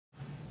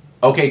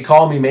Okay,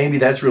 Call Me Maybe,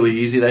 that's really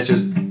easy. That's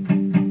just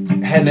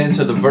heading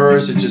into the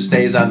verse. It just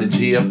stays on the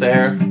G up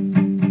there.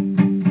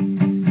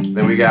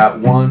 Then we got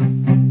 1.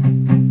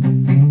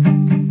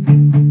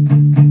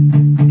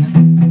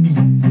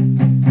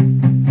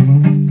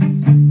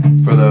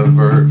 For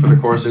the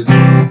chorus, it's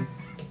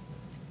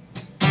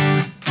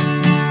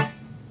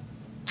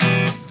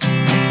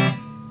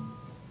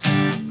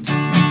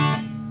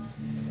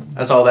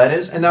that's all that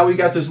is. And now we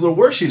got this little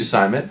worksheet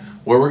assignment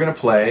where we're gonna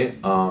play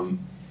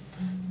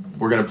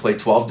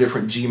 12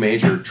 different G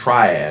major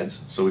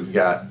triads. So we've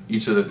got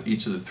each of the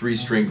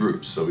 3-string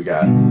groups. So we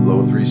got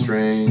low 3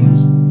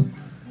 strings,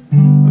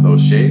 are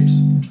those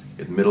shapes.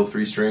 Middle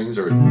 3 strings,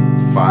 or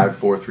 5,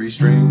 4, 3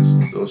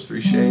 strings, those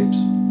 3 shapes.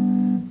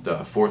 The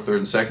 4th, 3rd,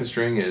 and 2nd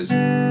string is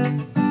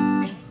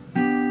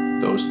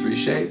those 3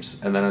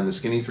 shapes. And then on the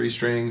skinny 3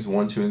 strings,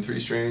 1, 2, and 3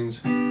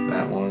 strings,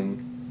 that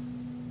one,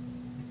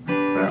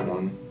 and that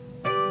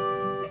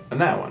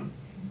one.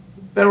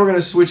 Then we're going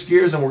to switch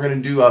gears and we're going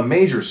to do a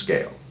major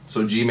scale.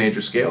 So G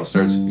major scale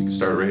starts, you can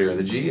start right here in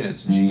the G, and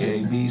it's G,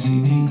 A, B,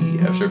 C, D, E,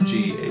 F sharp,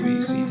 G, A,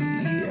 B, C, D,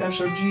 E, F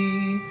sharp,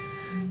 G.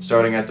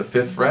 Starting at the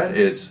 5th fret,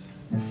 it's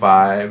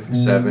 5,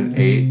 7,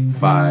 8,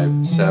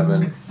 5,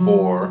 7,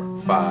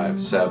 4,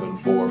 5, 7,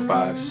 4,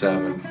 5,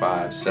 7,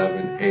 5,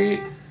 7, 8,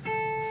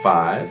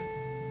 5.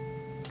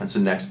 That's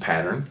the next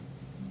pattern.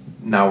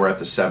 Now we're at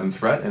the 7th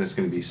fret, and it's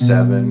going to be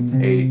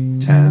 7,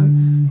 8,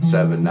 10,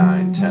 7,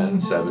 9,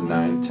 10, 7,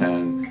 9,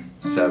 10,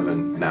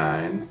 7,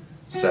 9,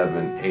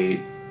 7, 8,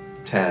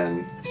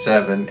 10,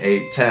 7,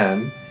 8,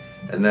 10.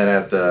 And then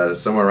at the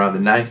somewhere around the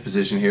 9th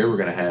position here, we're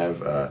going to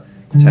have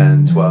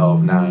 10,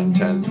 12, 9,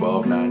 10,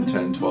 12, 9,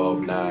 10,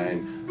 12,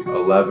 9,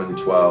 11,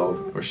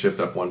 12, or shift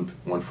up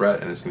one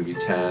fret, and it's going to be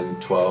 10,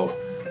 12,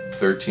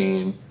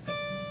 13,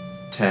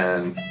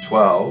 10,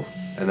 12,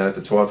 and then at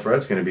the 12th fret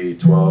it's going to be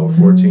 12,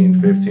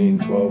 14, 15,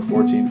 12,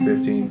 14,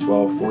 15,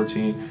 12,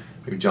 14,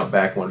 maybe jump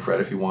back 1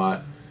 fret if you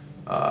want,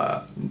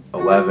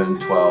 11,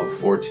 12,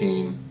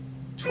 14,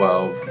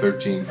 12,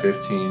 13,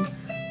 15,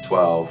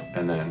 12,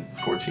 and then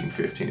 14,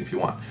 15 if you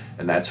want.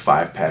 And that's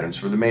 5 patterns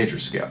for the major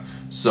scale.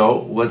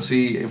 So let's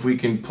see if we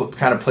can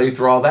kind of play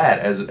through all that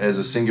as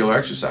a singular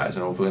exercise,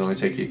 and hopefully it'll only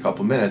take you a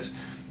couple minutes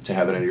to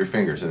have it under your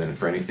fingers. And then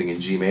for anything in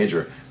G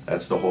major,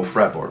 that's the whole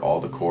fretboard, all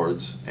the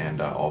chords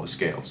and all the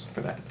scales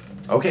for that.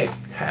 Okay,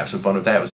 have some fun with that.